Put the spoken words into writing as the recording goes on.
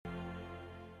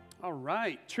All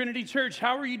right, Trinity Church,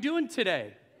 how are you doing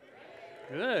today?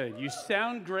 Good. You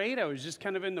sound great. I was just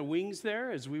kind of in the wings there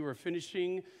as we were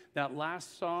finishing that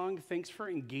last song. Thanks for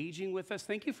engaging with us.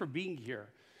 Thank you for being here.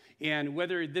 And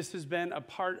whether this has been a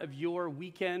part of your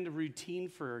weekend routine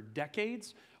for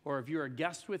decades, or if you're a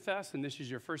guest with us and this is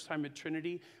your first time at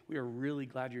Trinity, we are really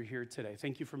glad you're here today.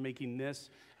 Thank you for making this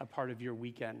a part of your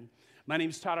weekend. My name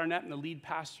is Todd Arnett. I'm the lead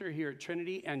pastor here at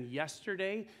Trinity, and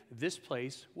yesterday, this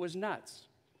place was nuts.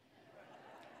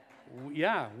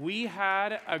 Yeah, we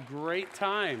had a great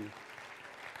time.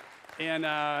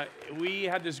 And we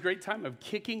had this great time of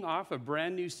kicking off a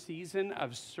brand new season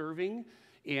of serving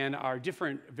in our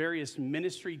different various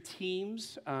ministry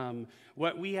teams.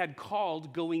 What we had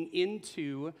called going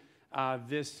into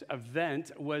this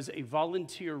event was a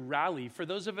volunteer rally. For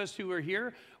those of us who are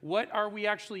here, what are we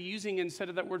actually using instead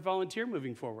of that word volunteer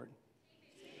moving forward?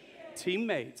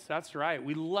 Teammates, that's right.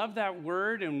 We love that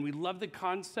word, and we love the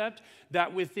concept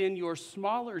that within your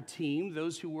smaller team,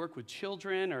 those who work with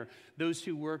children or those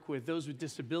who work with those with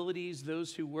disabilities,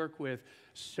 those who work with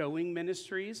sewing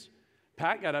ministries.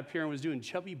 Pat got up here and was doing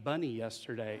Chubby Bunny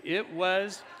yesterday. It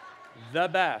was the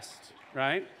best,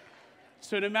 right?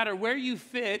 So no matter where you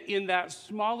fit in that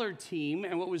smaller team,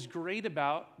 and what was great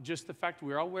about just the fact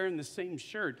we were all wearing the same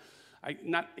shirt,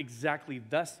 not exactly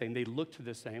the same, they looked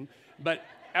the same, but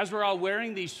as we're all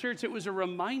wearing these shirts, it was a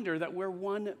reminder that we're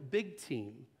one big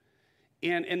team.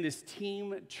 And this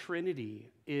team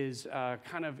Trinity is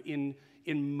kind of in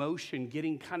motion,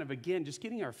 getting kind of, again, just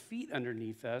getting our feet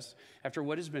underneath us after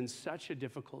what has been such a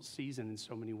difficult season in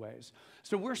so many ways.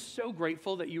 So we're so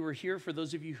grateful that you were here. For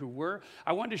those of you who were,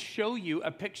 I wanted to show you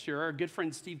a picture. Our good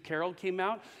friend Steve Carroll came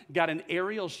out, got an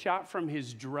aerial shot from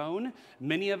his drone.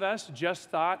 Many of us just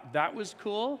thought that was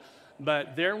cool,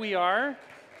 but there we are.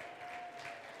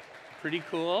 Pretty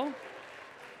cool.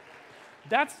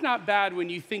 That's not bad when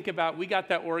you think about, we got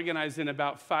that organized in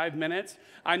about 5 minutes.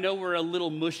 I know we're a little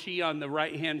mushy on the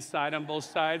right-hand side on both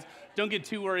sides. Don't get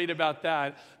too worried about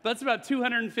that. But it's about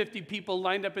 250 people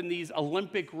lined up in these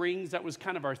Olympic rings. That was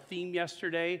kind of our theme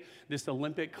yesterday, this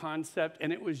Olympic concept.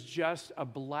 And it was just a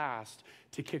blast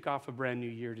to kick off a brand new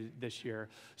year this year.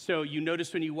 So you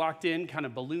noticed when you walked in, kind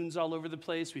of balloons all over the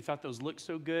place. We thought those looked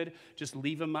so good. Just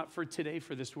leave them up for today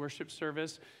for this worship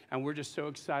service. And we're just so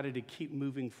excited to keep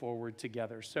moving forward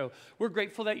together. So we're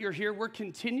grateful that you're here. We're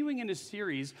continuing in a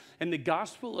series in the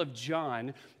Gospel of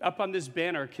John up on this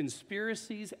banner,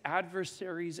 Conspiracies,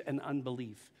 Adversaries, and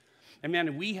Unbelief. And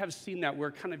man, we have seen that.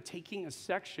 We're kind of taking a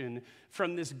section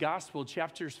from this gospel,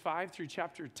 chapters 5 through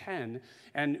chapter 10,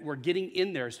 and we're getting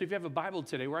in there. So if you have a Bible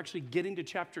today, we're actually getting to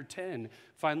chapter 10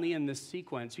 finally in this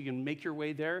sequence. You can make your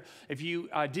way there. If you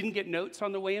didn't get notes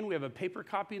on the way in, we have a paper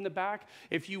copy in the back.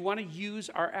 If you want to use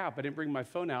our app, I didn't bring my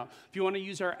phone out. If you want to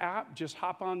use our app, just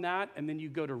hop on that, and then you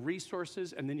go to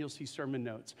resources, and then you'll see sermon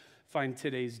notes. Find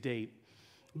today's date.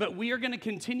 But we are going to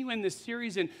continue in this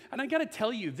series, and I got to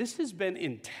tell you, this has been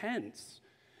intense.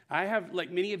 I have, like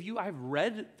many of you, I've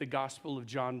read the Gospel of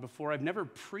John before. I've never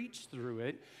preached through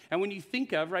it. And when you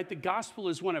think of, right, the Gospel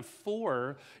is one of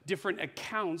 4 different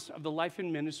accounts of the life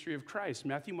and ministry of Christ: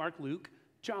 Matthew, Mark, Luke,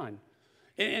 John.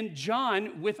 And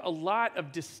John, with a lot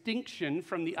of distinction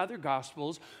from the other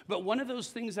Gospels, but one of those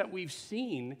things that we've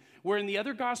seen, where in the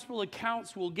other Gospel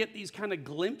accounts, we'll get these kind of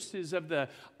glimpses of the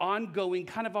ongoing,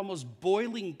 kind of almost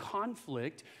boiling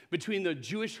conflict between the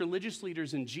Jewish religious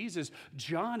leaders and Jesus.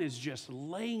 John is just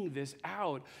laying this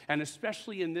out, and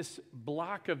especially in this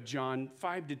block of John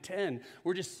 5 to 10,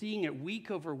 we're just seeing it week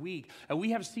over week. And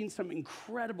we have seen some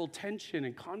incredible tension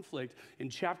and conflict in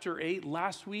chapter 8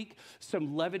 last week,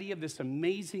 some levity of this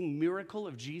amazing miracle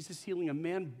of Jesus healing a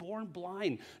man born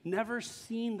blind, never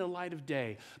seen the light of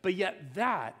day, but yet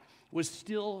that was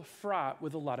still fraught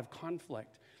with a lot of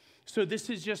conflict. So this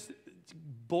is just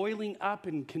boiling up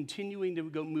and continuing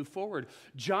to move forward.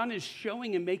 John is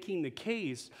showing and making the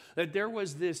case that there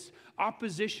was this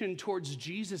opposition towards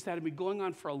Jesus that had been going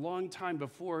on for a long time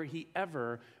before he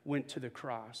ever went to the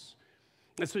cross.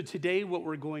 And so today what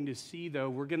we're going to see, though,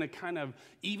 we're going to kind of,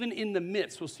 even in the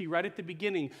midst, we'll see right at the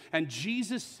beginning, and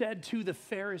Jesus said to the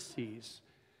Pharisees,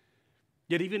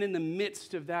 yet even in the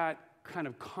midst of that kind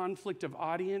of conflict of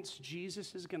audience,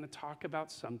 Jesus is going to talk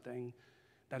about something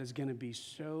that is going to be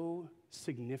so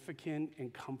significant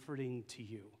and comforting to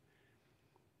you.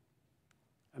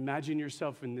 Imagine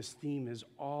yourself in this theme is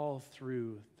all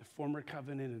through the former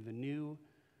covenant and the new,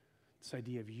 this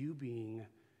idea of you being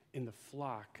in the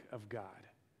flock of God,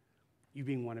 you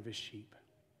being one of his sheep.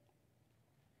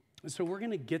 And so we're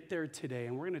going to get there today,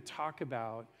 and we're going to talk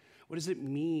about what does it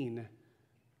mean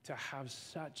to have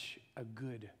such a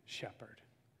good shepherd?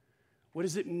 What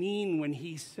does it mean when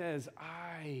he says,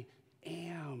 I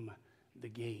am the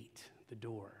gate, the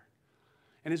door?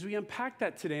 And as we unpack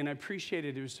that today, and I appreciate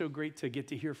it, it was so great to get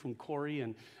to hear from Corey,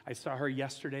 and I saw her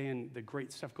yesterday and the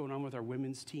great stuff going on with our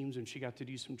women's teams, and she got to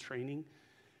do some training.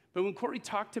 But when Corey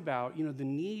talked about, the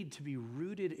need to be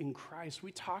rooted in Christ,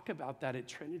 we talk about that at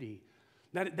Trinity.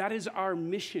 That is our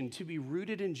mission, to be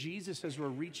rooted in Jesus as we're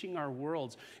reaching our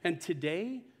worlds. And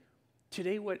today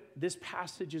what this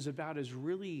passage is about is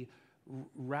really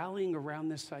rallying around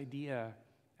this idea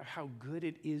of how good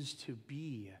it is to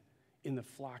be in the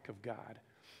flock of God.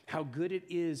 How good it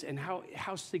is and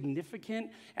how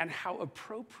significant and how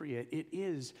appropriate it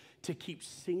is to keep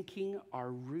sinking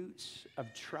our roots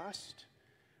of trust,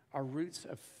 our roots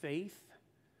of faith,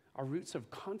 our roots of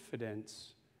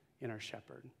confidence in our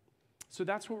shepherd. So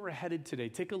that's where we're headed today.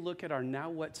 Take a look at our now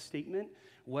what statement,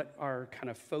 what our kind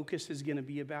of focus is going to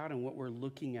be about, and what we're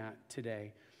looking at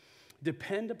today.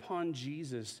 Depend upon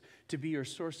Jesus to be your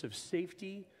source of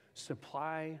safety,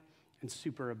 supply, and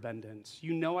superabundance.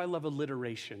 You know I love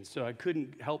alliteration, so I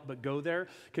couldn't help but go there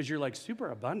because you're like,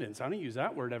 superabundance? I don't use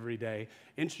that word every day.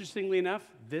 Interestingly enough,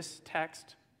 this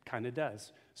text kind of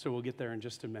does. So we'll get there in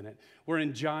just a minute. We're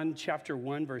in John chapter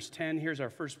 1, verse 10. Here's our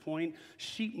first point.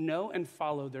 Sheep know and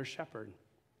follow their shepherd.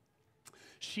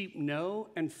 Sheep know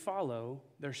and follow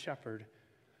their shepherd.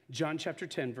 John chapter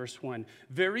 10, verse 1.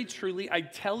 Very truly, I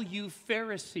tell you,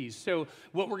 Pharisees. So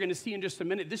what we're going to see in just a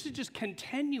minute, this is just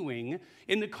continuing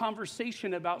in the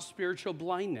conversation about spiritual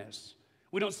blindness.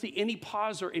 We don't see any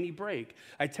pause or any break.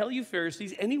 I tell you,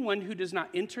 Pharisees, anyone who does not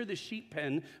enter the sheep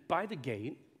pen by the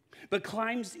gate, but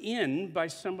climbs in by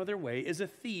some other way, is a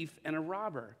thief and a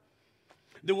robber.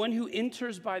 The one who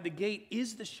enters by the gate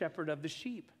is the shepherd of the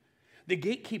sheep. The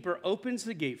gatekeeper opens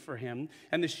the gate for him,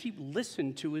 and the sheep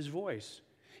listen to his voice.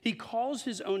 He calls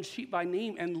his own sheep by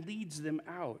name and leads them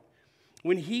out.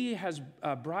 When he has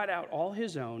brought out all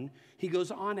his own, he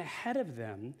goes on ahead of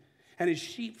them, and his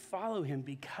sheep follow him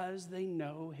because they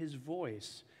know his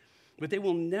voice. But they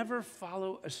will never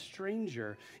follow a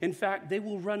stranger. In fact, they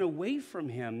will run away from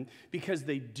him because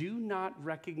they do not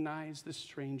recognize the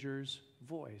stranger's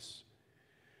voice.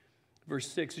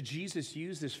 Verse 6, Jesus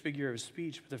used this figure of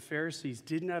speech, but the Pharisees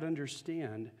did not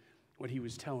understand what he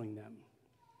was telling them.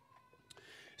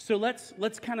 So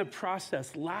let's kind of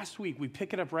process. Last week, we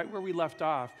pick it up right where we left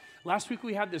off. Last week,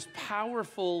 we had this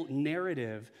powerful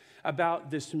narrative about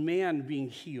this man being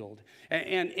healed.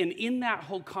 And in that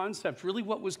whole concept, really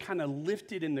what was kind of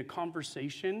lifted in the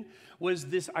conversation was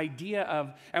this idea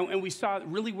of, and we saw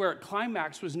really where it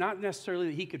climaxed was not necessarily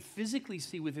that he could physically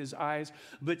see with his eyes,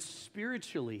 but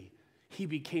spiritually, he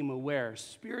became aware.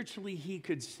 Spiritually, he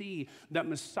could see that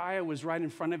Messiah was right in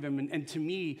front of him. And to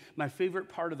me, my favorite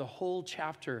part of the whole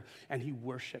chapter, and he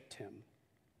worshiped him.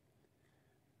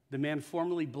 The man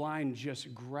formerly blind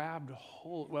just grabbed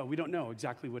hold. Well, we don't know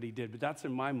exactly what he did, but that's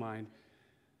in my mind.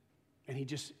 And he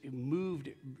just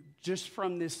moved just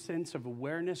from this sense of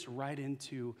awareness right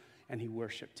into, and he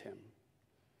worshiped him.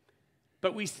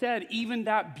 But we said even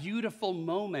that beautiful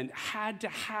moment had to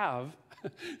have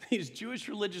these Jewish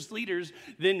religious leaders,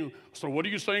 then, so what are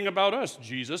you saying about us,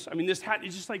 Jesus? I mean, it's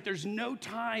just like there's no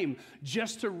time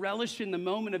just to relish in the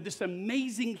moment of this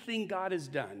amazing thing God has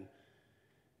done.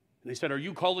 And they said, are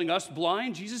you calling us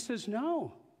blind? Jesus says,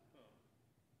 no.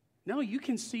 No, you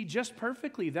can see just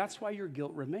perfectly. That's why your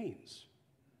guilt remains.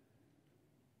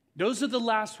 Those are the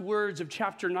last words of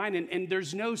chapter 9, and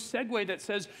there's no segue that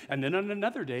says, and then on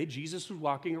another day, Jesus was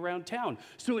walking around town.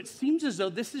 So it seems as though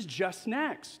this is just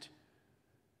next.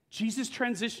 Jesus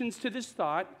transitions to this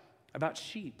thought about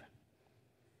sheep.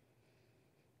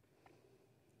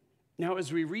 Now,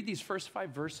 as we read these first 5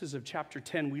 verses of chapter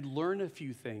 10, we learn a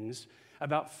few things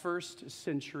about first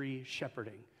century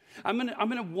shepherding. I'm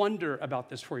gonna wonder about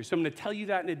this for you, so I'm gonna tell you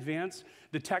that in advance.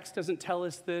 The text doesn't tell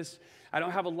us this. I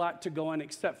don't have a lot to go on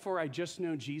except for I just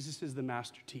know Jesus is the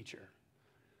master teacher.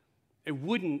 It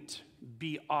wouldn't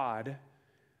be odd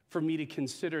for me to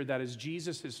consider that as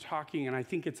Jesus is talking, and I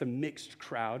think it's a mixed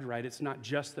crowd, right? It's not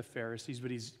just the Pharisees,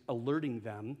 but he's alerting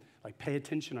them, like, pay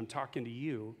attention, I'm talking to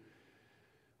you.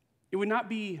 It would not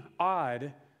be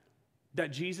odd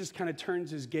that Jesus kind of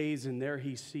turns his gaze and there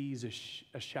he sees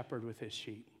a shepherd with his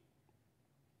sheep.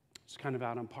 It's kind of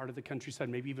out on part of the countryside,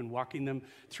 maybe even walking them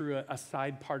through a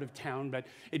side part of town, but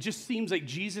it just seems like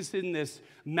Jesus in this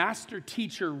master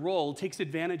teacher role takes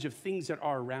advantage of things that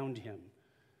are around him.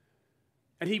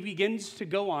 And he begins to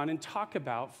go on and talk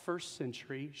about first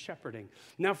century shepherding.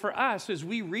 Now for us, as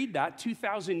we read that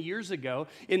 2,000 years ago,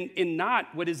 in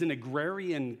not what is an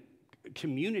agrarian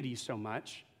community so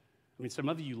much, I mean, some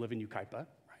of you live in Yucaipa, right?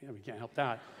 We can't help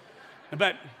that.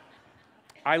 But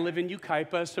I live in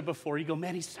Yucaipa, so before you go,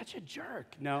 man, he's such a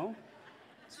jerk. No,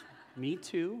 me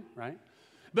too, right?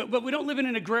 But we don't live in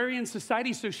an agrarian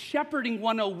society, so shepherding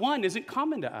 101 isn't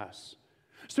common to us.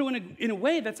 So in a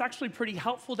way, that's actually pretty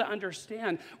helpful to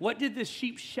understand. What did this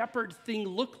sheep shepherd thing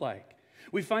look like?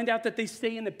 We find out that they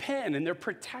stay in a pen and they're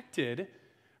protected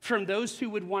from those who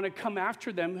would want to come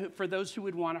after them, for those who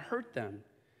would want to hurt them.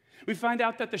 We find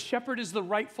out that the shepherd is the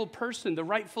rightful person, the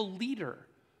rightful leader,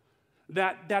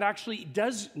 that actually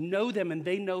does know them and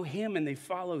they know him and they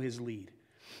follow his lead.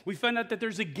 We find out that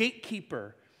there's a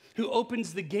gatekeeper who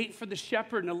opens the gate for the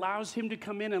shepherd and allows him to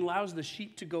come in and allows the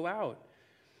sheep to go out.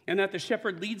 And that the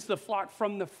shepherd leads the flock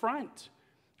from the front,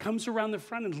 comes around the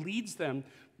front and leads them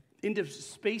into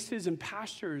spaces and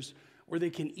pastures where they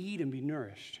can eat and be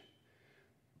nourished.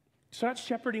 So that's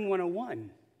shepherding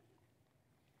 101.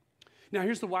 Now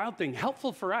here's the wild thing,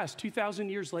 helpful for us 2,000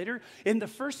 years later. In the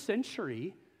first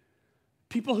century,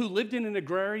 people who lived in an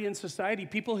agrarian society,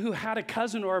 people who had a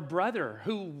cousin or a brother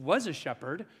who was a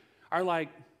shepherd are like,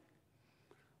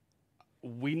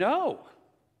 we know.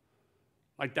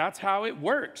 Like, that's how it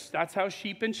works. That's how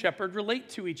sheep and shepherd relate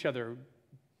to each other.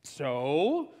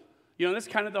 So, that's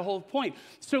kind of the whole point.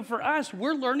 So for us,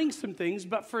 we're learning some things,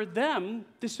 but for them,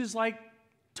 this is like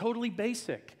totally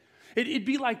basic. It'd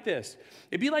be like this.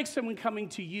 It'd be like someone coming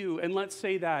to you, and let's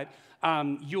say that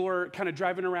you're kind of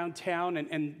driving around town,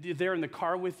 and they're in the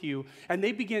car with you, and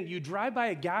you drive by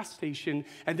a gas station,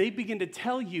 and they begin to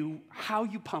tell you how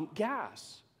you pump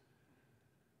gas.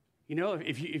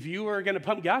 If you were going to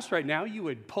pump gas right now, you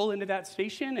would pull into that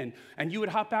station and you would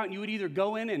hop out and you would either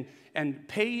go in and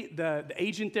pay the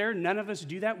agent there. None of us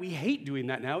do that. We hate doing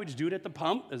that now. We just do it at the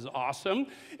pump. It's awesome.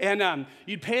 And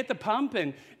you'd pay at the pump,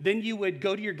 and then you would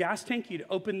go to your gas tank. You'd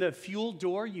open the fuel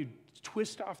door. You'd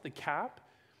twist off the cap.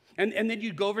 And then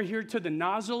you'd go over here to the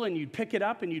nozzle and you'd pick it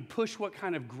up and you'd push what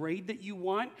kind of grade that you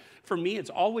want. For me,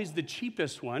 it's always the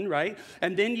cheapest one, right?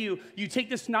 And then you take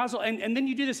this nozzle and then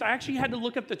you do this. I actually had to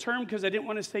look up the term because I didn't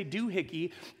want to say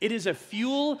doohickey. It is a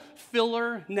fuel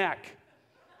filler neck.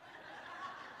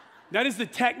 That is the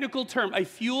technical term, a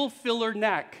fuel filler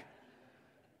neck.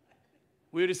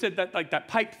 We would have said that like that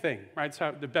pipe thing, right? It's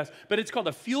how the best, but it's called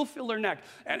a fuel filler neck.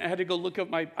 And I had to go look up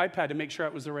my iPad to make sure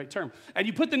it was the right term. And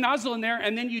you put the nozzle in there,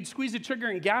 and then you'd squeeze the trigger,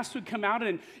 and gas would come out,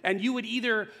 and you would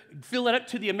either fill it up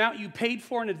to the amount you paid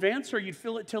for in advance, or you'd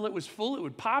fill it till it was full. It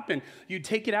would pop, and you'd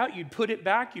take it out, you'd put it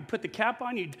back, you'd put the cap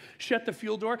on, you'd shut the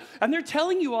fuel door. And they're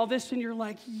telling you all this, and you're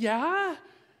like, yeah,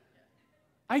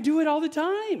 I do it all the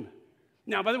time.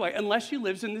 Now, by the way, unless you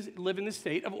live in the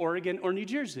state of Oregon or New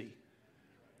Jersey.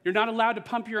 You're not allowed to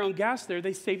pump your own gas there.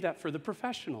 They save that for the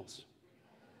professionals.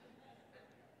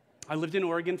 I lived in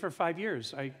Oregon for 5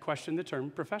 years. I questioned the term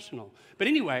professional. But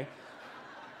anyway,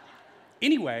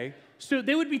 so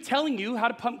they would be telling you how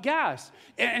to pump gas.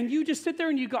 And you just sit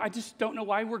there and you go, I just don't know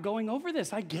why we're going over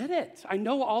this. I get it. I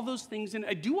know all those things and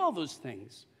I do all those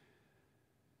things.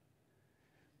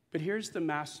 But here's the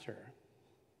master.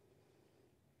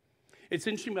 It's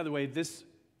interesting, by the way, this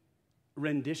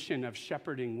rendition of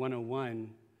Shepherding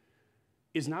 101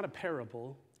 is not a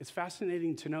parable. It's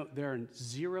fascinating to note there are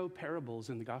 0 parables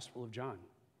in the Gospel of John.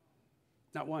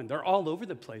 Not one. They're all over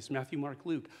the place, Matthew, Mark,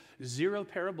 Luke. 0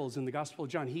 parables in the Gospel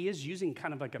of John. He is using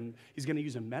kind of like he's going to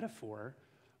use a metaphor,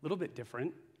 a little bit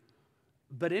different.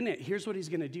 But in it, here's what he's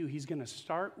going to do. He's going to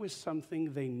start with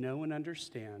something they know and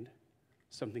understand,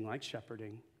 something like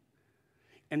shepherding.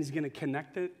 And he's going to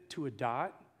connect it to a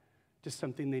dot to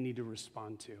something they need to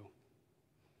respond to.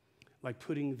 Like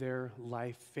putting their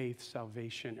life, faith,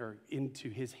 salvation, or into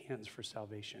his hands for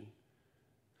salvation.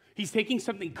 He's taking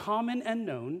something common and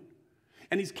known,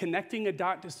 and he's connecting a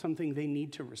dot to something they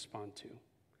need to respond to.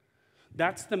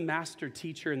 That's the master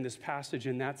teacher in this passage,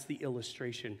 and that's the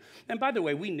illustration. And by the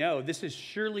way, we know this is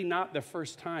surely not the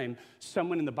first time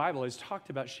someone in the Bible has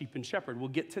talked about sheep and shepherd. We'll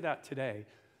get to that today,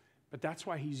 but that's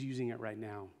why he's using it right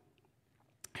now.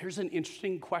 Here's an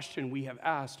interesting question we have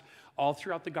asked all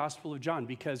throughout the Gospel of John,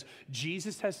 because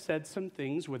Jesus has said some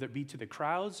things, whether it be to the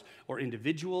crowds or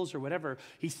individuals or whatever,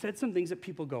 he said some things that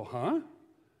people go, huh?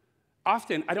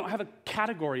 Often, I don't have a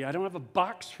category, I don't have a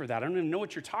box for that, I don't even know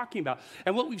what you're talking about.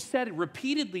 And what we've said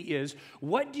repeatedly is,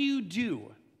 what do you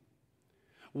do?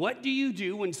 What do you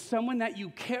do when someone that you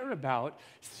care about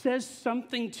says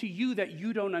something to you that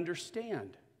you don't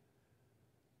understand?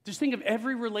 Just think of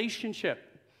every relationship.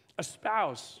 A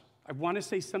spouse, I want to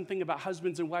say something about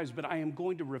husbands and wives, but I am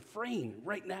going to refrain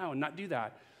right now and not do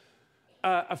that.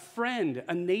 A friend,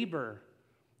 a neighbor,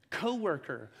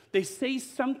 coworker, they say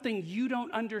something you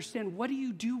don't understand. What do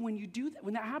you do when you do that?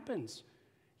 When that happens,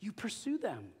 you pursue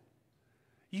them.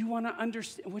 You want to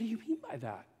understand. What do you mean by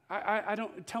that? I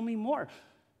don't. Tell me more.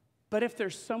 But if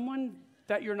there's someone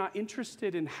that you're not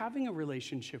interested in having a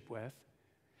relationship with,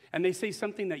 and they say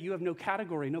something that you have no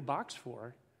category, no box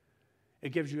for, it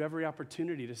gives you every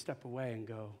opportunity to step away and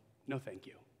go, no, thank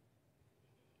you.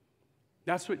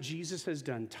 That's what Jesus has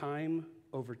done time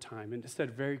over time. And it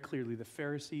said very clearly, the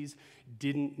Pharisees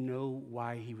didn't know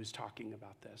why he was talking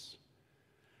about this.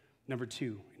 Number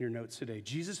 2 in your notes today,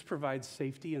 Jesus provides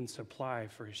safety and supply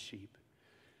for his sheep.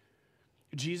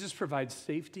 Jesus provides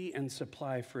safety and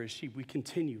supply for his sheep. We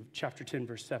continue, chapter 10,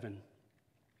 verse 7.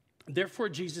 Therefore,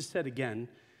 Jesus said again,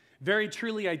 very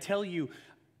truly I tell you,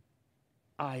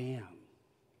 I am.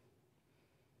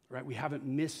 Right? We haven't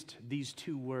missed these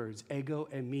 2 words, ego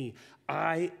and me.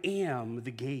 I am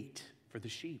the gate for the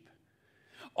sheep.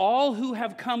 All who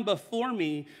have come before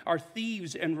me are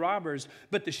thieves and robbers,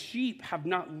 but the sheep have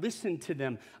not listened to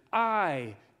them.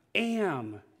 I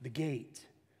am the gate.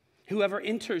 Whoever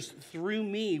enters through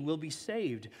me will be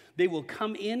saved. They will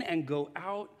come in and go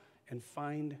out and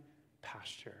find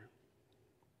pasture.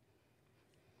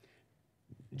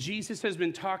 Jesus has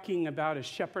been talking about a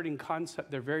shepherding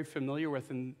concept they're very familiar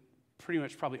with, and pretty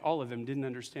much probably all of them didn't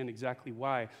understand exactly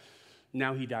why.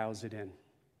 Now he dials it in.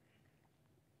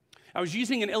 I was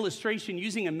using an illustration,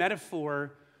 using a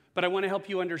metaphor, but I want to help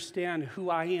you understand who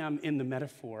I am in the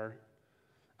metaphor.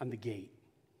 I'm the gate.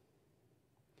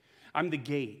 I'm the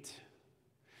gate.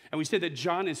 And we said that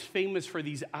John is famous for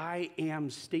these I am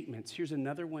statements. Here's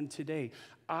another one today.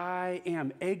 I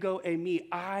am, ego eimi,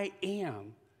 I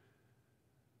am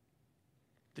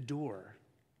the door.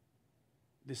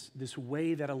 This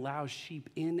way that allows sheep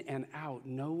in and out.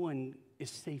 No one is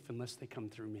safe unless they come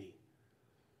through me.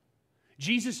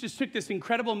 Jesus just took this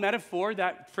incredible metaphor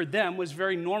that for them was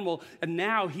very normal, and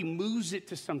now he moves it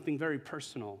to something very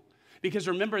personal. Because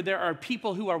remember, there are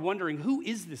people who are wondering, who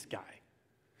is this guy?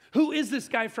 Who is this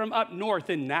guy from up north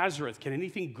in Nazareth? Can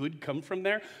anything good come from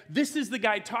there? This is the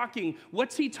guy talking.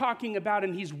 What's he talking about?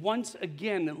 And he's once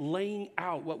again laying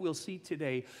out what we'll see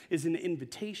today is an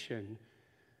invitation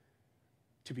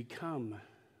to become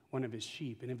one of his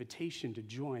sheep, an invitation to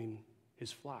join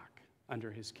his flock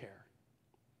under his care.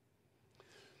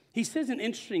 He says an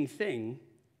interesting thing.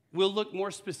 We'll look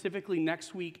more specifically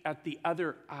next week at the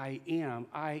other I am.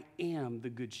 I am the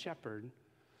good shepherd.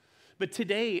 But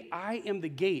today, I am the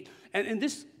gate. And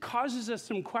this causes us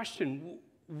some question.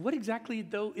 What exactly,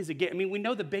 though, is a gate? I mean, we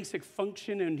know the basic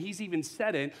function, and he's even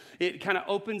said it. It kind of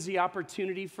opens the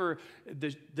opportunity for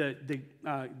the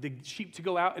sheep to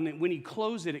go out, and then when you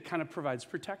close it, it kind of provides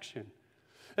protection.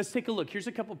 Let's take a look. Here's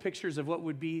a couple pictures of what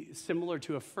would be similar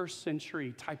to a first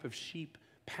century type of sheep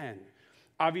pen.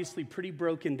 Obviously pretty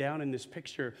broken down in this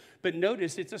picture, but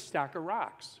notice it's a stack of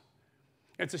rocks.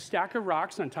 It's a stack of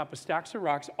rocks on top of stacks of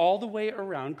rocks all the way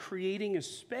around, creating a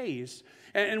space.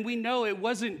 And we know it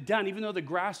wasn't done, even though the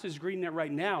grass is green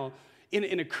right now,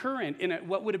 in a current,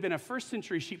 what would have been a first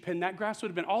century sheep pen, that grass would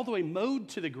have been all the way mowed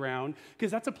to the ground,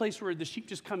 because that's a place where the sheep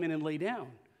just come in and lay down.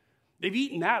 They've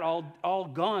eaten that, all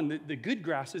gone. The good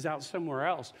grass is out somewhere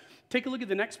else. Take a look at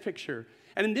the next picture.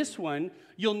 And in this one,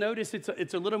 you'll notice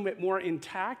it's a little bit more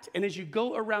intact. And as you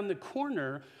go around the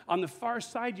corner, on the far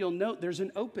side, you'll note there's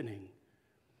an opening.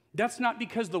 That's not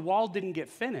because the wall didn't get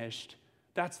finished.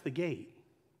 That's the gate.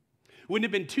 Wouldn't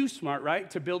have been too smart, right,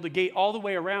 to build a gate all the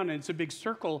way around, and it's a big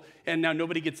circle, and now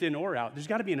nobody gets in or out. There's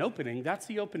got to be an opening. That's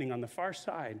the opening on the far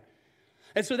side.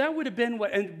 And so that would have been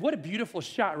what a beautiful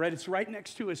shot, right? It's right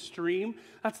next to a stream.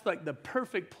 That's like the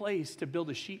perfect place to build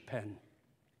a sheep pen.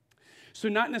 So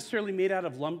not necessarily made out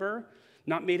of lumber,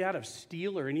 not made out of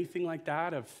steel or anything like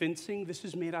that, of fencing. This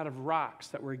is made out of rocks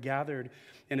that were gathered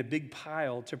in a big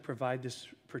pile to provide this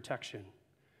protection.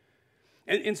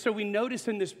 And so we notice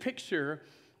in this picture,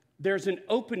 there's an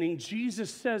opening.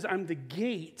 Jesus says, I'm the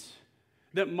gate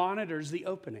that monitors the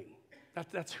opening.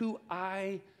 That's who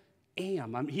I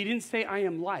am. He didn't say I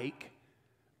am like,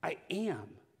 I am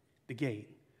the gate.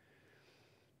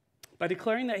 By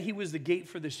declaring that he was the gate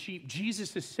for the sheep,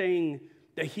 Jesus is saying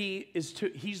that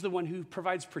he's the one who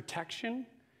provides protection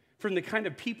from the kind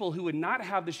of people who would not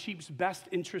have the sheep's best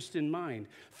interest in mind.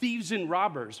 Thieves and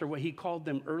robbers are what he called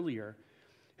them earlier,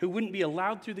 who wouldn't be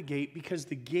allowed through the gate because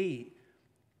the gate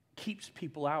keeps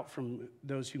people out from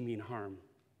those who mean harm.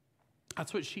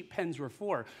 That's what sheep pens were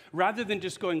for. Rather than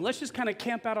just going, let's just kind of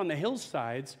camp out on the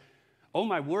hillsides. Oh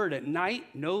my word, at night,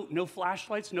 no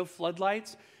flashlights, no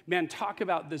floodlights. Man, talk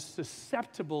about this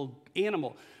susceptible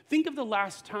animal. Think of the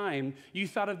last time you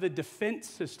thought of the defense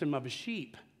system of a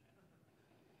sheep.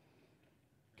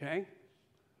 Okay?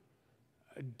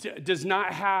 Does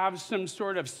not have some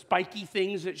sort of spiky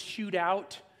things that shoot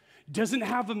out. Doesn't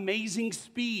have amazing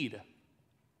speed.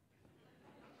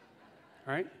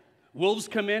 All right? Wolves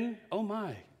come in, oh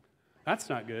my. That's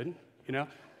not good, you know?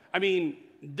 I mean,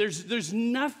 there's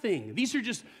nothing. These are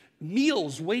just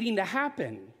meals waiting to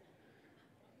happen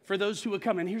for those who would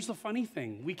come. And here's the funny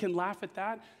thing. We can laugh at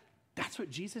that. That's what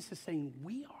Jesus is saying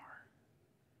we are.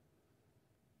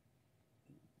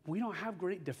 We don't have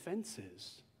great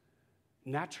defenses,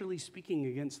 naturally speaking,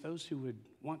 against those who would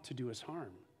want to do us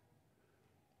harm.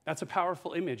 That's a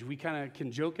powerful image. We kind of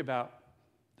can joke about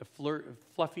the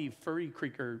fluffy, furry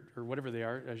creature, or whatever they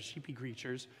are, sheepy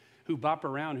creatures, who bop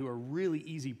around, who are really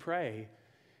easy prey.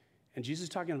 And Jesus is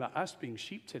talking about us being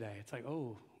sheep today. It's like,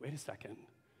 oh, wait a second.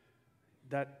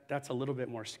 That's a little bit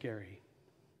more scary.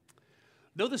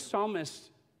 Though the psalmist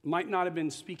might not have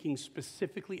been speaking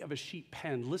specifically of a sheep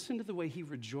pen, listen to the way he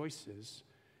rejoices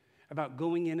about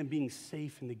going in and being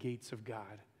safe in the gates of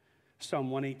God.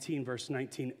 Psalm 118, verse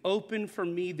 19, open for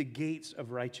me the gates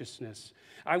of righteousness.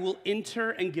 I will enter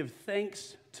and give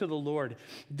thanks to the Lord.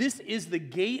 This is the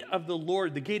gate of the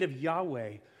Lord, the gate of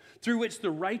Yahweh, through which the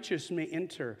righteous may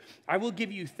enter. I will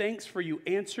give you thanks, for you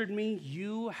answered me.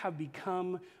 You have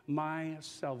become my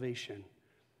salvation.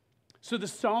 So the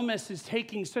psalmist is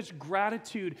taking such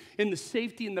gratitude in the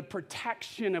safety and the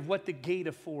protection of what the gate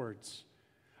affords.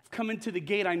 I've come into the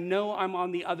gate. I know I'm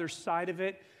on the other side of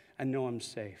it. I know I'm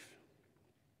safe.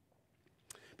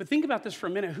 But think about this for a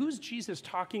minute. Who's Jesus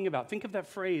talking about? Think of that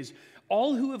phrase.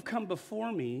 All who have come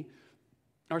before me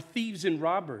are thieves and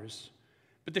robbers,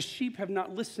 but the sheep have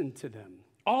not listened to them.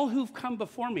 All who've come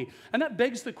before me. And that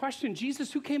begs the question,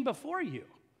 Jesus, who came before you?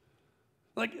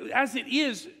 Like, as it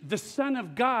is, the Son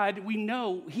of God, we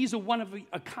know he's a one of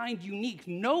a kind, unique.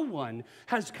 No one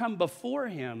has come before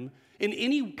him in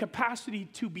any capacity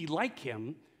to be like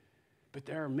him, but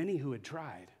there are many who had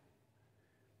tried.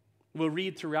 We'll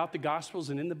read throughout the Gospels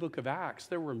and in the book of Acts,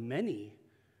 there were many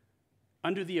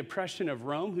under the oppression of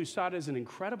Rome who saw it as an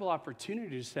incredible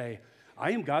opportunity to say,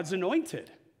 I am God's anointed.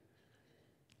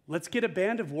 Let's get a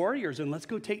band of warriors and let's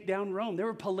go take down Rome. There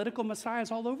were political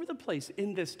messiahs all over the place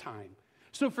in this time.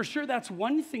 So for sure, that's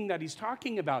one thing that he's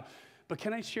talking about. But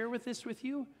can I share this with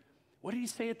you? What did he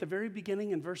say at the very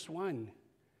beginning in verse 1?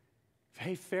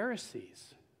 Hey,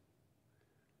 Pharisees,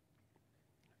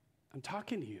 I'm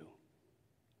talking to you.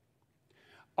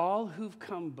 All who've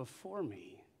come before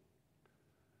me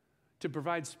to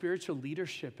provide spiritual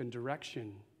leadership and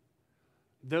direction,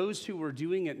 those who were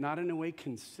doing it not in a way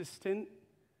consistent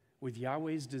with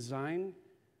Yahweh's design,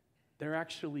 they're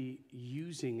actually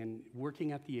using and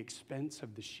working at the expense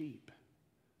of the sheep.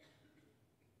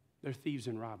 They're thieves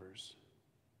and robbers.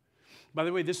 By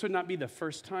the way, this would not be the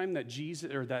first time that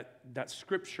Jesus or that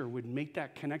scripture would make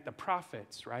that connect. The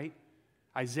prophets, right?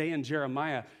 Isaiah and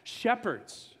Jeremiah,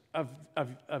 shepherds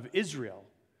of Israel.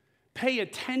 Pay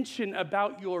attention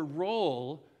about your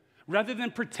role. Rather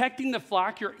than protecting the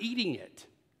flock, you're eating it.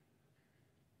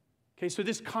 Okay, so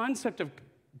this concept of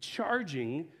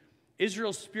charging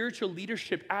Israel's spiritual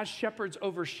leadership as shepherds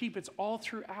over sheep, it's all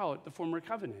throughout the former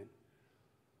covenant.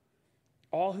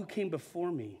 All who came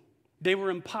before me, they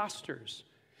were imposters,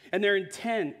 and their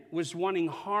intent was wanting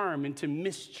harm and to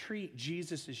mistreat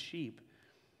Jesus' sheep.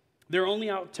 They're only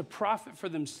out to profit for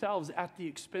themselves at the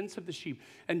expense of the sheep.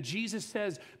 And Jesus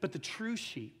says, but the true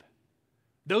sheep,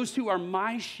 those who are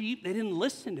my sheep, they didn't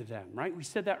listen to them, right? We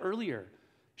said that earlier.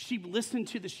 Sheep listened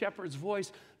to the shepherd's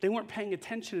voice. They weren't paying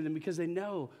attention to them because they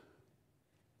know,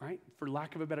 right? For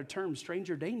lack of a better term,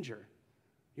 stranger danger.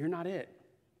 You're not it.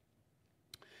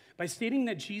 By stating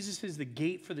that Jesus is the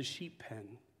gate for the sheep pen,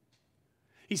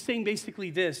 he's saying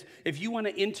basically this: if you want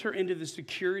to enter into the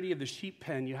security of the sheep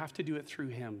pen, you have to do it through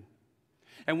him.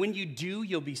 And when you do,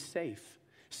 you'll be safe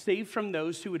from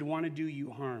those who would want to do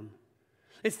you harm.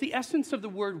 It's the essence of the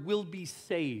word will be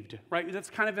saved, right? That's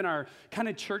kind of in our kind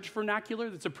of church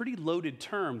vernacular. That's a pretty loaded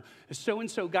term.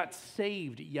 So-and-so got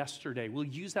saved yesterday. We'll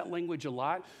use that language a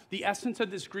lot. The essence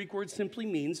of this Greek word simply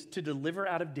means to deliver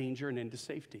out of danger and into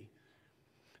safety.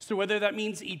 So whether that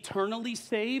means eternally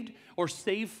saved or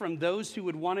saved from those who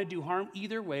would want to do harm,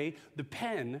 either way, the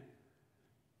pen,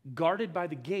 guarded by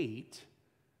the gate,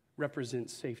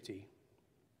 represents safety.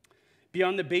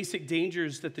 Beyond the basic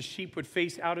dangers that the sheep would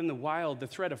face out in the wild, the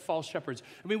threat of false shepherds.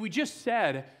 I mean, we just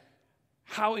said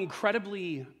how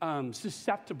incredibly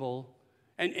susceptible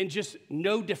and just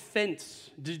no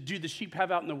defense do the sheep have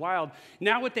out in the wild.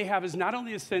 Now what they have is not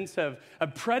only a sense of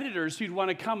predators who'd want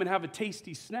to come and have a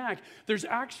tasty snack, there's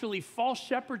actually false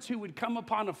shepherds who would come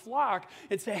upon a flock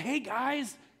and say, hey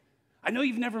guys, I know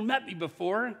you've never met me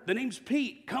before. The name's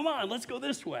Pete. Come on, let's go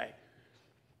this way.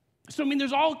 So, I mean,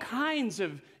 there's all kinds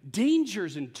of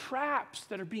dangers and traps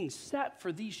that are being set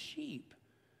for these sheep.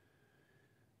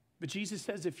 But Jesus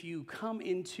says if you come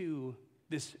into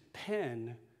this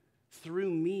pen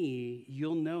through me,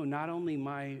 you'll know not only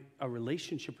a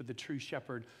relationship with the true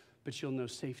shepherd, but you'll know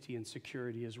safety and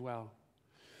security as well.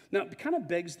 Now, it kind of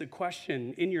begs the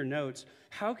question in your notes,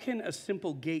 how can a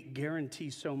simple gate guarantee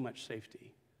so much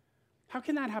safety? How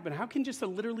can that happen? How can just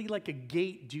literally like a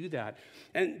gate do that?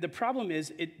 And the problem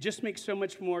is, it just makes so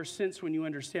much more sense when you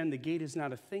understand the gate is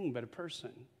not a thing, but a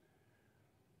person.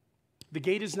 The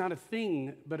gate is not a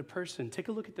thing, but a person. Take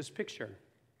a look at this picture.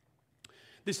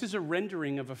 This is a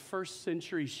rendering of a first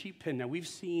century sheep pen. Now, we've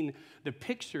seen the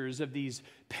pictures of these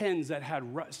pens that had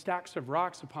stacks of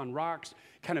rocks upon rocks,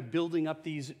 kind of building up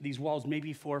these walls,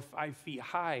 maybe 4 or 5 feet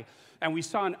high. And we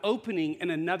saw an opening in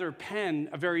another pen,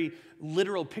 a very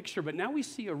literal picture. But now we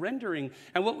see a rendering.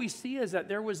 And what we see is that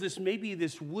there was this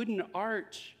wooden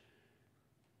arch,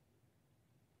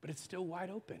 but it's still wide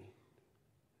open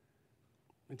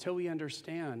until we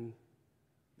understand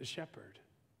the shepherd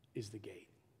is the gate.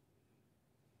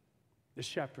 The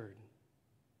shepherd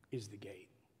is the gate.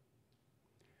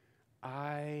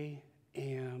 I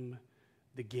am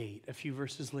the gate. A few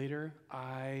verses later,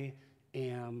 I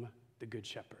am the good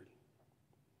shepherd.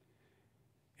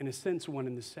 In a sense, one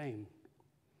and the same.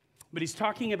 But he's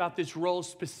talking about this role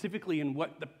specifically in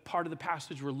what the part of the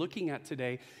passage we're looking at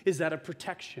today is that of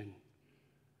protection.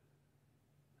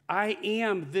 I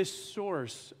am this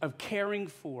source of caring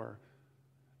for,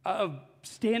 of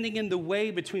standing in the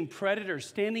way between predators,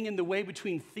 standing in the way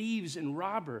between thieves and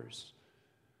robbers.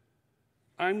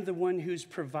 I'm the one who's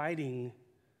providing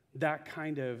that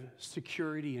kind of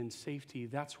security and safety.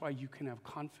 That's why you can have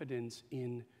confidence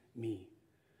in me.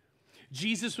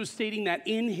 Jesus was stating that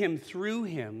in him, through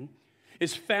him,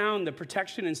 is found the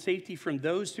protection and safety from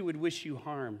those who would wish you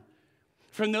harm,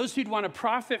 from those who'd want to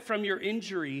profit from your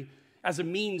injury as a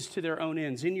means to their own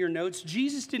ends. In your notes,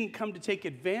 Jesus didn't come to take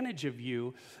advantage of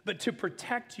you, but to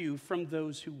protect you from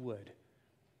those who would.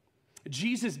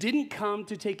 Jesus didn't come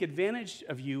to take advantage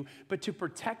of you, but to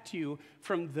protect you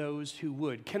from those who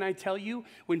would. Can I tell you,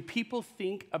 when people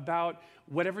think about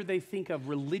whatever they think of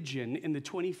religion in the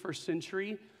 21st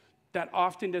century, that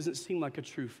often doesn't seem like a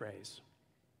true phrase.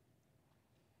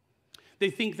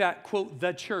 They think that, quote,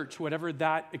 the church, whatever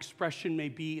that expression may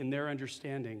be in their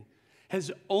understanding, has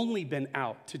only been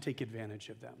out to take advantage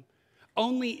of them,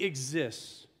 only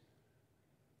exists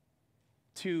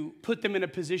to put them in a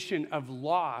position of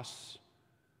loss.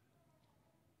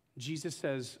 Jesus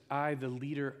says, I, the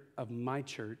leader of my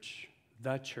church,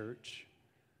 the church,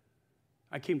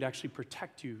 I came to actually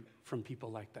protect you from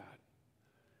people like that.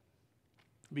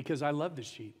 Because I love the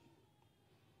sheep.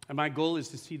 And my goal is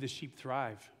to see the sheep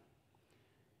thrive.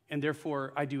 And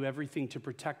therefore, I do everything to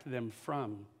protect them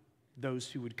from those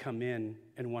who would come in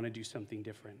and want to do something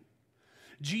different.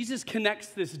 Jesus connects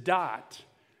this dot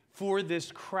for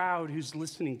this crowd who's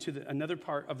listening to another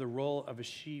part of the role of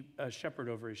a shepherd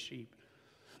over his sheep.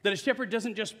 That a shepherd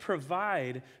doesn't just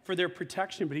provide for their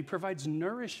protection, but he provides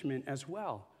nourishment as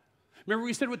well. Remember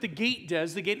we said what the gate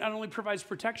does. The gate not only provides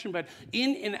protection, but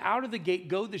in and out of the gate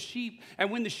go the sheep.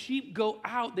 And when the sheep go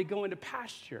out, they go into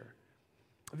pasture.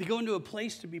 They go into a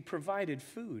place to be provided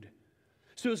food.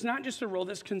 So it's not just a role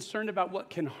that's concerned about what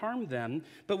can harm them,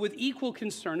 but with equal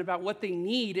concern about what they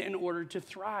need in order to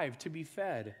thrive, to be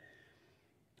fed.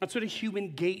 That's what a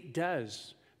human gate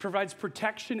does. Provides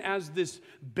protection as this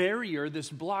barrier, this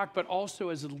block, but also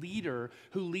as a leader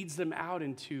who leads them out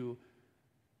into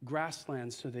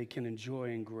grasslands so they can enjoy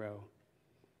and grow.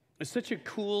 It's such a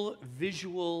cool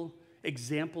visual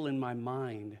example in my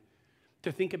mind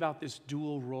to think about this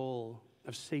dual role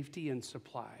of safety and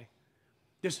supply.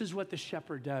 This is what the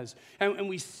shepherd does. And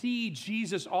we see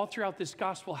Jesus all throughout this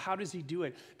gospel. How does he do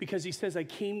it? Because he says, I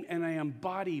came and I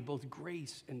embody both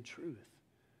grace and truth.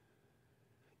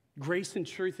 Grace and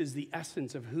truth is the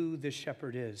essence of who this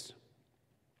shepherd is.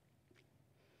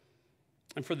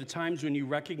 And for the times when you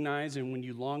recognize and when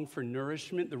you long for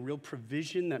nourishment, the real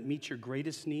provision that meets your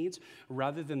greatest needs,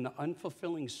 rather than the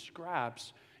unfulfilling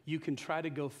scraps you can try to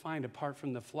go find apart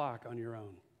from the flock on your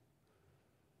own.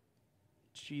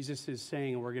 Jesus is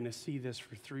saying, and we're going to see this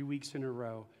for 3 weeks in a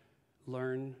row,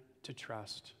 learn to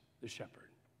trust the shepherd.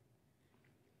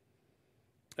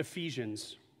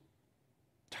 Ephesians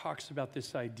talks about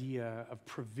this idea of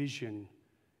provision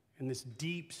and this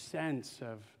deep sense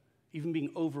of even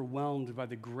being overwhelmed by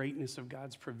the greatness of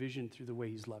God's provision through the way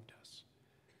he's loved us.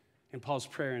 In Paul's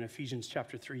prayer in Ephesians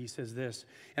chapter 3, he says this,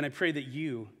 and I pray that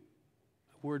you,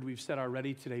 a word we've said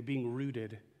already today, being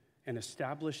rooted and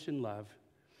established in love,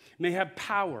 may have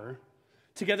power,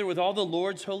 together with all the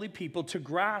Lord's holy people, to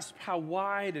grasp how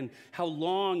wide and how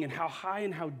long and how high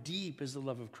and how deep is the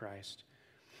love of Christ,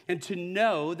 and to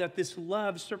know that this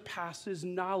love surpasses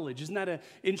knowledge. Isn't that an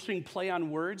interesting play on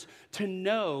words? To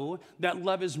know that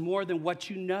love is more than what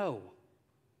you know,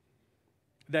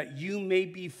 that you may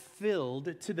be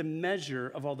filled to the measure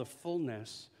of all the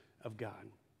fullness of God.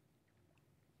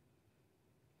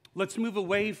 Let's move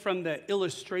away from the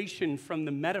illustration, from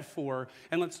the metaphor,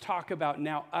 and let's talk about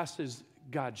now us as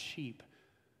God's sheep.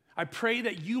 I pray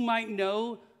that you might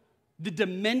know the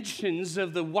dimensions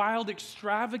of the wild,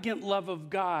 extravagant love of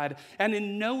God, and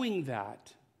in knowing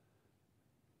that,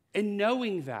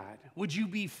 would you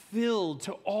be filled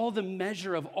to all the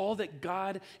measure of all that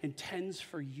God intends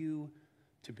for you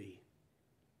to be?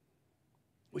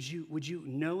 Would you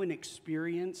know and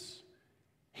experience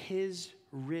His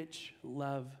rich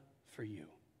love for you?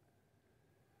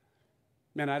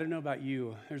 Man, I don't know about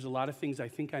you. There's a lot of things I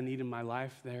think I need in my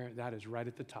life there. That is right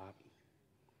at the top.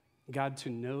 God, to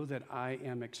know that I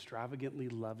am extravagantly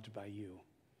loved by you.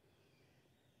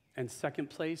 And second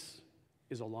place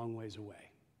is a long ways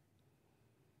away.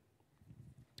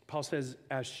 Paul says,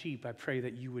 as sheep, I pray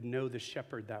that you would know the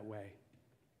shepherd that way.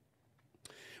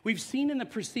 We've seen in the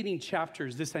preceding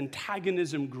chapters this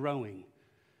antagonism growing,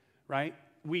 right?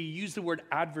 We use the word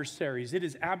adversaries. It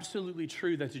is absolutely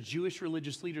true that the Jewish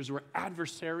religious leaders were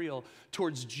adversarial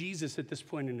towards Jesus at this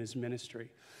point in his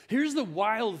ministry. Here's the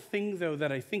wild thing, though,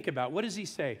 that I think about. What does he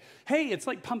say? Hey, it's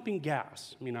like pumping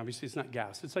gas. I mean, obviously, it's not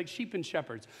gas. It's like sheep and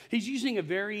shepherds. He's using a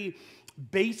very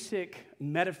basic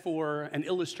metaphor and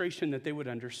illustration that they would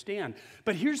understand.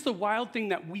 But here's the wild thing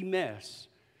that we miss.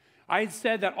 I had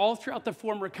said that all throughout the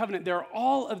former covenant, there are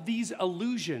all of these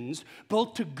allusions,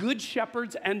 both to good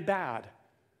shepherds and bad.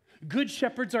 Good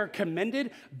shepherds are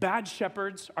commended, bad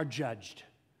shepherds are judged.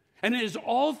 And it is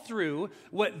all through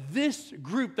what this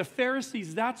group, the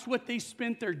Pharisees, that's what they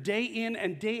spent their day in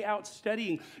and day out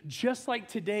studying. Just like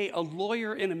today, a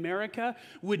lawyer in America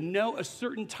would know a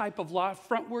certain type of law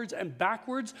frontwards and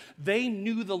backwards. They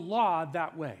knew the law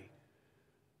that way.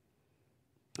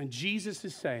 And Jesus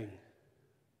is saying,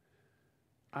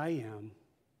 I am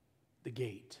the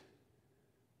gate.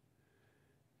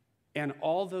 And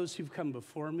all those who've come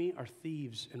before me are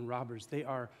thieves and robbers. They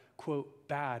are, quote,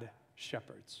 bad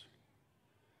shepherds.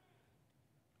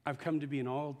 I've come to be an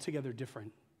altogether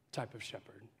different type of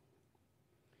shepherd.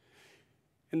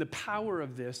 And the power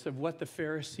of this, of what the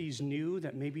Pharisees knew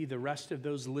that maybe the rest of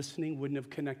those listening wouldn't have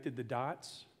connected the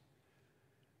dots,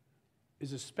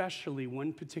 is especially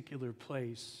one particular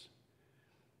place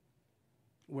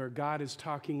where God is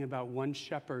talking about one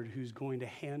shepherd who's going to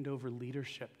hand over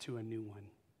leadership to a new one.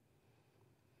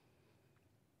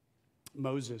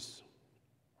 Moses,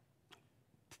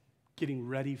 getting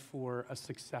ready for a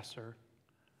successor.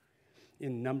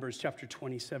 In Numbers chapter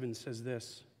 27 says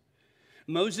this,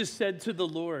 Moses said to the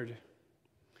Lord,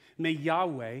 may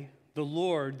Yahweh, the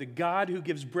Lord, the God who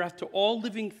gives breath to all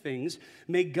living things,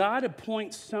 may God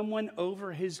appoint someone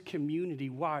over his community,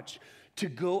 watch, to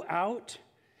go out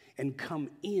and come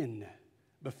in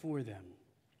before them.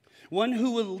 One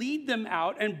who will lead them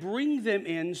out and bring them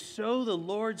in, so the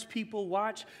Lord's people,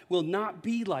 watch, will not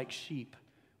be like sheep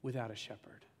without a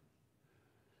shepherd.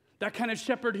 That kind of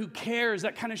shepherd who cares,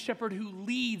 that kind of shepherd who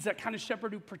leads, that kind of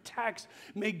shepherd who protects.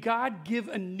 May God give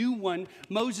a new one.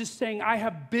 Moses saying, I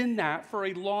have been that for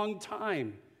a long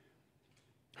time.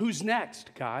 Who's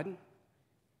next, God?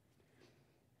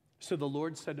 So the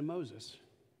Lord said to Moses,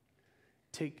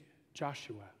 take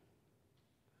Joshua.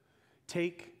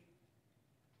 Take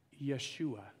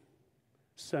Yeshua,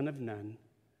 son of Nun,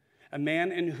 a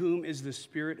man in whom is the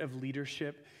spirit of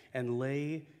leadership, and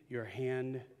lay your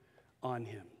hand on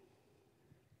him.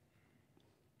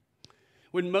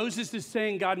 When Moses is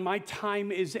saying, God, my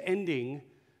time is ending,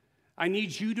 I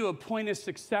need you to appoint a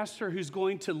successor who's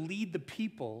going to lead the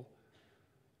people,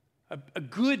 a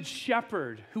good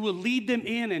shepherd who will lead them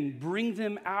in and bring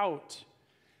them out.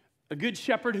 A good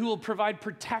shepherd who will provide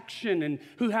protection and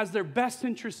who has their best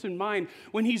interests in mind.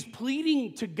 When he's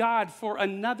pleading to God for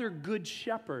another good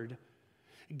shepherd,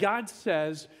 God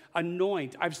says,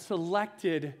 anoint. I've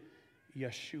selected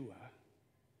Yeshua.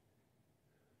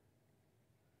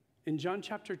 In John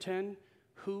chapter 10,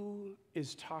 who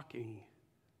is talking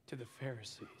to the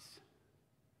Pharisees?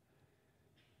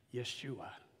 Yeshua.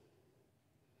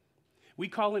 We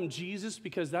call him Jesus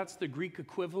because that's the Greek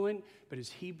equivalent, but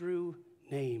his Hebrew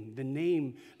name, the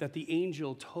name that the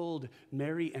angel told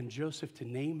Mary and Joseph to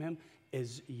name him,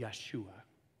 is Yeshua.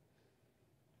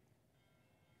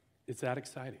 It's that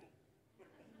exciting.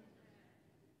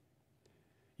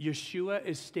 Yeshua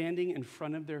is standing in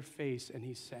front of their face and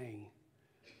he's saying,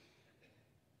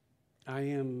 I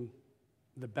am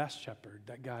the best shepherd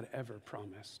that God ever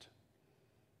promised.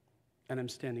 And I'm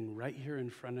standing right here in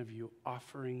front of you,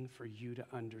 offering for you to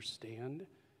understand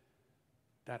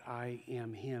that I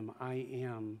am him. I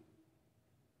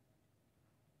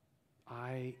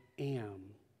am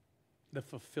the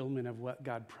fulfillment of what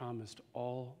God promised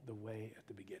all the way at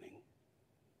the beginning.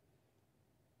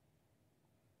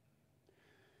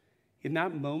 In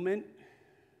that moment,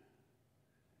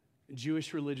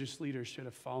 Jewish religious leaders should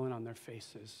have fallen on their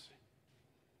faces.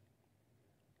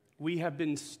 We have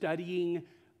been studying,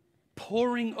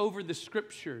 poring over the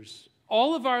scriptures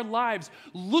all of our lives,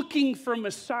 looking for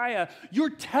Messiah. You're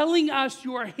telling us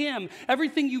you're him.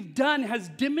 Everything you've done has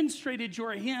demonstrated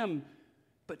you're him.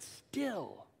 But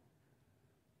still,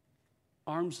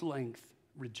 arm's length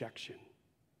rejection.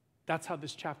 That's how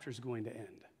this chapter is going to end.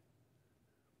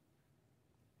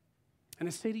 And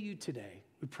I say to you today,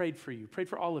 we prayed for you, prayed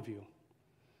for all of you.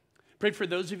 Prayed for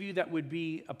those of you that would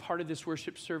be a part of this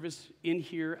worship service in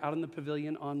here, out in the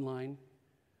pavilion, online.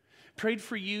 Prayed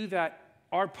for you that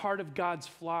are part of God's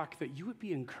flock, that you would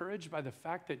be encouraged by the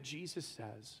fact that Jesus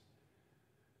says,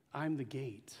 I'm the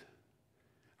gate.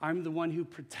 I'm the one who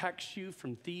protects you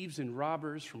from thieves and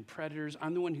robbers, from predators.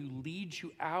 I'm the one who leads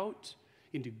you out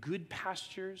into good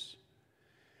pastures.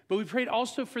 But we prayed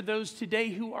also for those today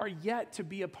who are yet to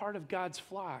be a part of God's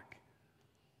flock,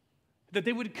 that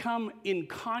they would come in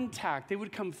contact, they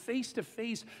would come face to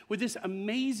face with this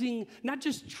amazing, not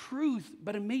just truth,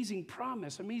 but amazing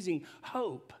promise, amazing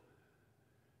hope.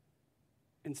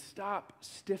 And stop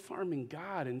stiff-arming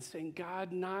God and saying,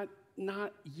 God, not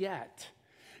yet.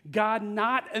 God,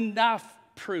 not enough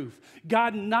proof.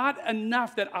 God, not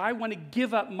enough that I want to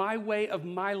give up my way of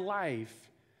my life.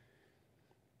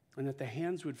 And that the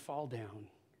hands would fall down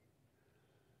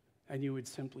and you would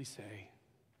simply say,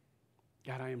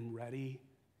 God, I am ready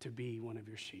to be one of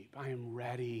your sheep. I am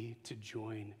ready to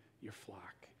join your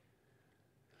flock.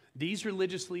 These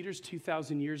religious leaders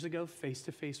 2,000 years ago, face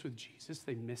to face with Jesus,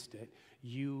 they missed it.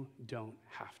 You don't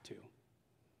have to.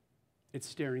 It's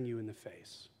staring you in the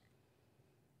face.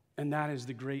 And that is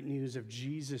the great news of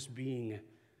Jesus being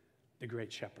the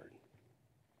great shepherd.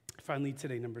 Finally,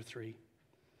 today, number 3.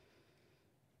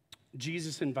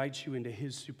 Jesus invites you into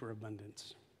his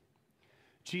superabundance.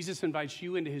 Jesus invites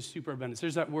you into his superabundance.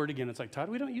 There's that word again. It's like, Todd,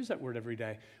 we don't use that word every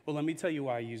day. Well, let me tell you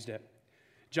why I used it.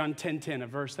 John 10:10, a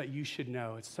verse that you should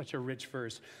know. It's such a rich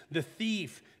verse. The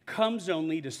thief comes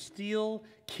only to steal,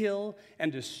 kill,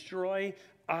 and destroy.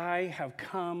 I have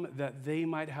come that they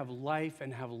might have life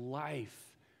and have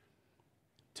life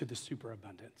to the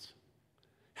superabundance.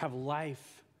 Have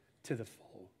life to the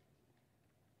full.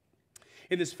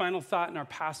 In this final thought in our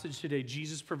passage today,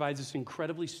 Jesus provides this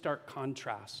incredibly stark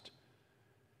contrast.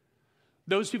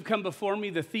 Those who've come before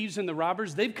me, the thieves and the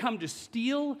robbers, they've come to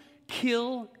steal,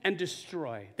 kill, and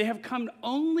destroy. They have come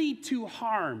only to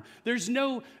harm. There's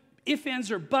no ifs,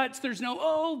 ands, or buts. There's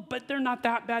no, but they're not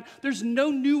that bad. There's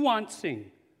no nuancing.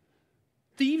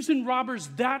 Thieves and robbers,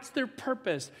 that's their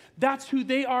purpose. That's who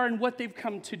they are and what they've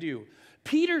come to do.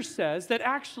 Peter says that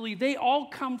actually they all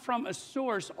come from a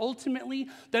source, ultimately,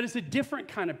 that is a different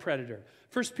kind of predator.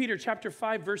 1 Peter chapter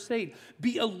 5, verse 8,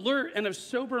 be alert and of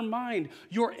sober mind.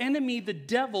 Your enemy, the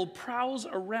devil, prowls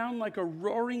around like a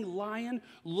roaring lion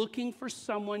looking for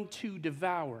someone to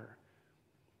devour.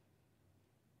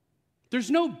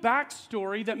 There's no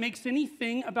backstory that makes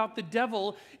anything about the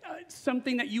devil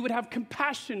something that you would have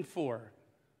compassion for.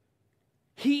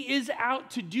 He is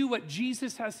out to do what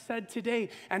Jesus has said today,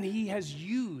 and he has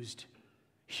used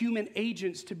human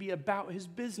agents to be about his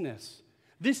business.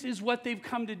 This is what they've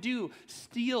come to do: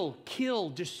 steal, kill,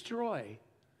 destroy.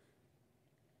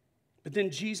 But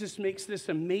then Jesus makes this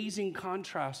amazing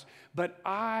contrast. But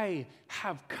I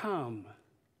have come,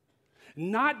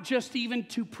 not just even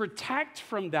to protect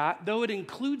from that, though it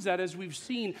includes that, as we've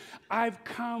seen. I've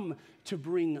come to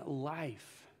bring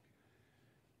life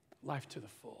to the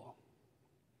full.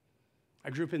 I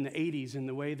grew up in the 80s in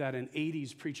the way that an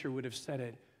 80s preacher would have said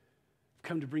it. I've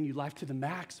come to bring you life to the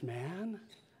max, man.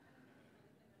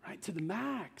 Right, to the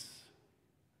max.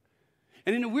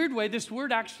 And in a weird way, this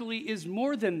word actually is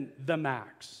more than the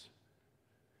max.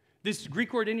 This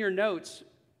Greek word in your notes,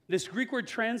 this Greek word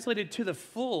translated to the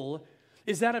full,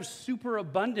 is that of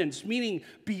superabundance, meaning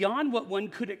beyond what one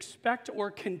could expect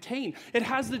or contain. It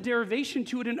has the derivation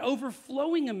to it, an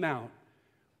overflowing amount.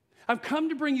 I've come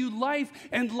to bring you life,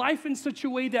 and life in such a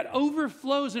way that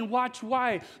overflows. And watch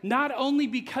why. Not only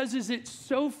because is it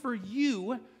so for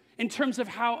you in terms of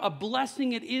how a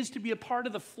blessing it is to be a part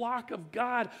of the flock of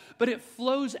God, but it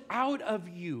flows out of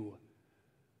you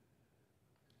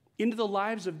into the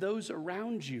lives of those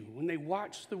around you when they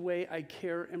watch the way I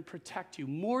care and protect you.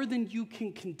 More than you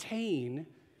can contain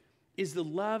is the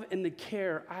love and the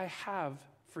care I have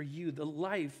for you, the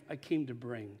life I came to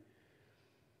bring.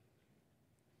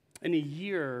 In a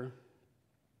year,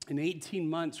 in 18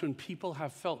 months, when people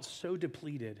have felt so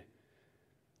depleted,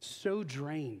 so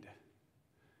drained,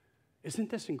 isn't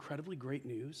this incredibly great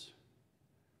news?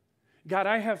 God,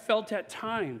 I have felt at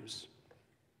times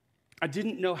I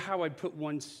didn't know how I'd put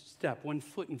one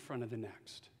foot in front of the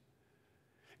next.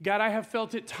 God, I have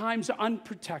felt at times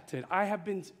unprotected. I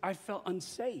felt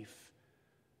unsafe.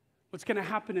 What's going to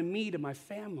happen to me, to my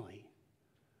family?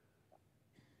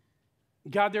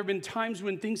 God, there have been times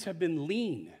when things have been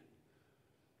lean.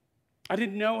 I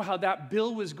didn't know how that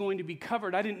bill was going to be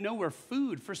covered. I didn't know where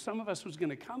food for some of us was going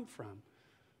to come from.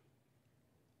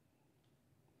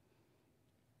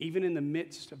 Even in the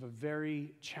midst of a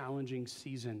very challenging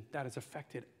season that has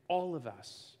affected all of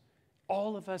us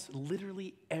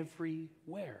literally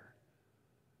everywhere.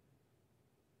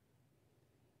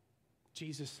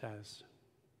 Jesus says,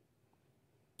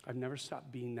 I've never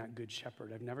stopped being that good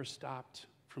shepherd. I've never stopped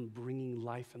from bringing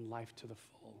life and life to the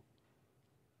full.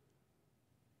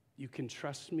 You can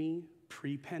trust me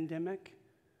pre-pandemic,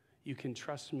 you can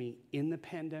trust me in the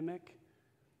pandemic,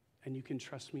 and you can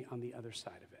trust me on the other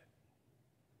side of it.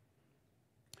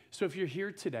 So if you're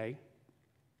here today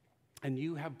and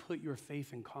you have put your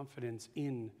faith and confidence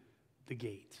in the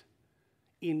gate,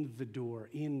 in the door,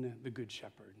 in the Good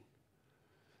Shepherd,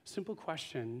 simple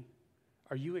question,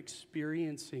 are you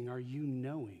experiencing, are you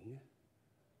knowing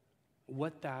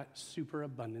what that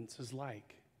superabundance is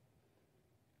like?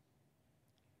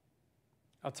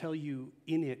 I'll tell you,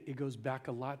 in it goes back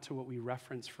a lot to what we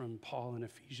reference from Paul in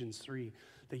Ephesians 3,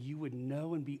 that you would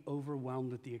know and be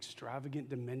overwhelmed with the extravagant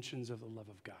dimensions of the love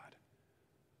of God.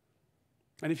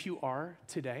 And if you are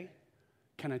today,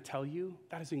 can I tell you,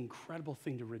 that is an incredible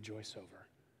thing to rejoice over.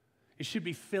 It should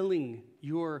be filling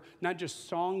your, not just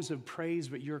songs of praise,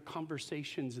 but your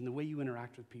conversations and the way you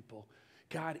interact with people.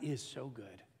 God is so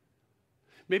good.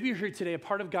 Maybe you're here today, a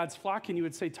part of God's flock, and you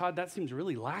would say, Todd, that seems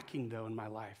really lacking, though, in my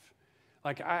life.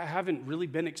 Like, I haven't really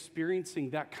been experiencing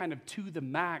that kind of to the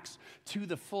max, to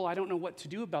the full. I don't know what to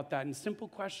do about that. And simple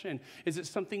question, is it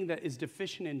something that is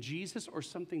deficient in Jesus or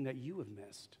something that you have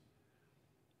missed?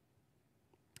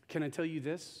 Can I tell you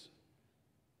this?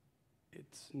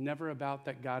 It's never about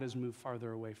that God has moved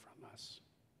farther away from us.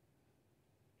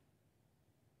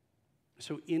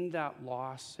 So in that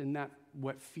loss, in that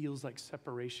what feels like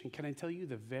separation, can I tell you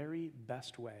the very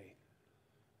best way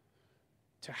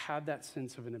to have that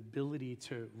sense of an ability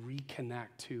to reconnect,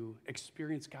 to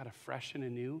experience God afresh and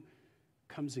anew,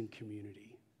 comes in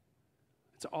community.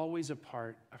 It's always a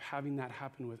part of having that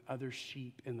happen with other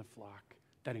sheep in the flock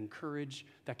that encourage,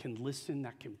 that can listen,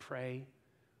 that can pray.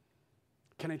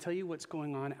 Can I tell you what's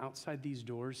going on outside these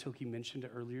doors? Hilke mentioned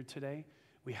it earlier today.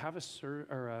 We have a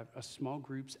small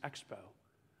groups expo.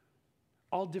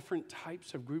 All different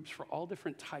types of groups for all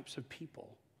different types of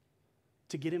people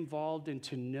to get involved and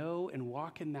to know and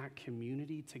walk in that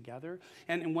community together.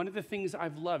 And one of the things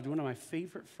I've loved, one of my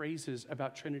favorite phrases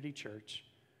about Trinity Church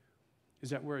is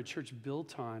that we're a church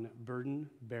built on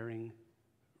burden-bearing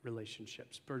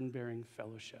relationships, burden-bearing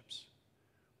fellowships.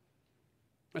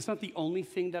 That's not the only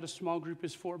thing that a small group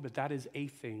is for, but that is a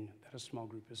thing that a small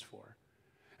group is for.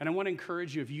 And I want to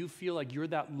encourage you, if you feel like you're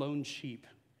that lone sheep,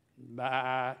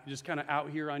 just kind of out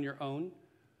here on your own,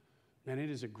 man,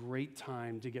 it is a great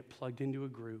time to get plugged into a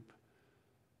group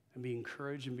and be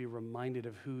encouraged and be reminded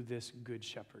of who this good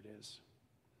shepherd is.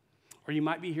 Or you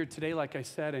might be here today, like I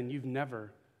said, and you've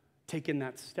never taken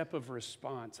that step of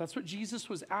response. That's what Jesus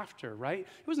was after, right?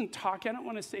 He wasn't talking. I don't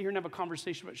want to sit here and have a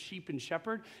conversation about sheep and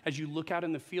shepherd as you look out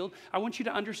in the field. I want you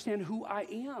to understand who I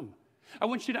am. I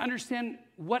want you to understand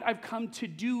what I've come to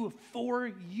do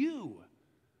for you.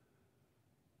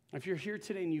 If you're here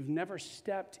today and you've never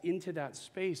stepped into that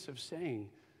space of saying,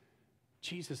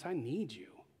 Jesus, I need you.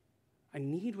 I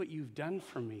need what you've done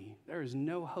for me. There is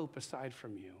no hope aside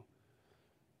from you.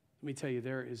 Let me tell you,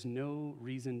 there is no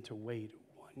reason to wait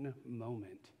one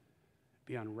moment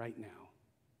beyond right now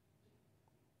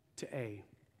to A,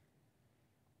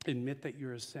 admit that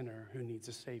you're a sinner who needs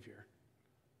a Savior.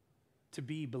 To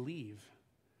B, believe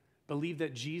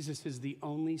that Jesus is the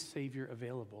only Savior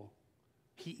available.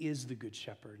 He is the Good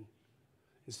Shepherd.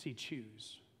 And C,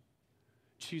 choose.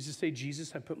 Choose to say,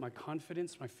 Jesus, I put my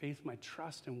confidence, my faith, my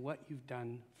trust in what you've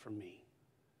done for me.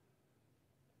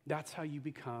 That's how you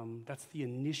become, that's the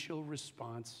initial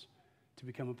response to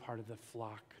become a part of the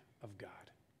flock of God.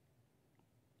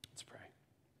 Let's pray.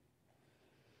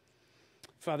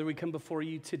 Father, we come before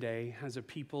you today as a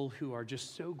people who are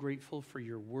just so grateful for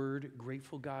your word,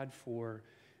 grateful, God, for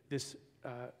this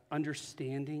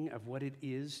understanding of what it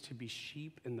is to be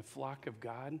sheep in the flock of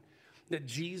God. that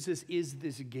Jesus is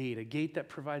this gate, a gate that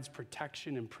provides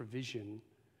protection and provision.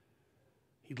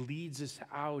 He leads us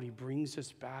out. He brings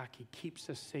us back. He keeps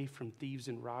us safe from thieves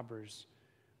and robbers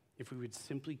if we would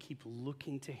simply keep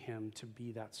looking to him to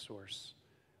be that source.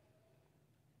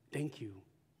 Thank you,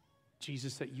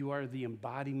 Jesus, that you are the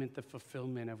embodiment, the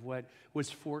fulfillment of what was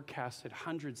forecasted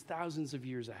hundreds, thousands of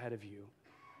years ahead of you.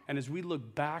 And as we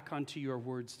look back onto your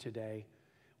words today,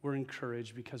 we're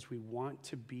encouraged because we want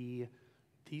to be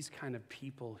these kind of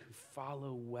people who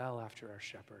follow well after our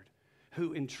shepherd,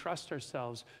 who entrust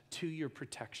ourselves to your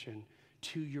protection,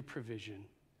 to your provision,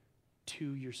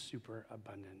 to your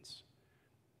superabundance.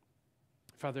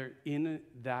 Father, in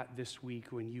that this week,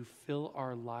 when you fill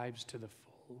our lives to the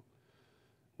full,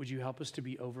 would you help us to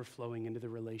be overflowing into the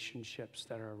relationships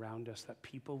that are around us, that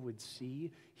people would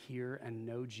see, hear, and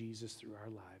know Jesus through our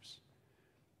lives?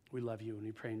 We love you, and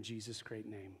we pray in Jesus' great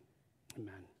name.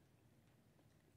 Amen.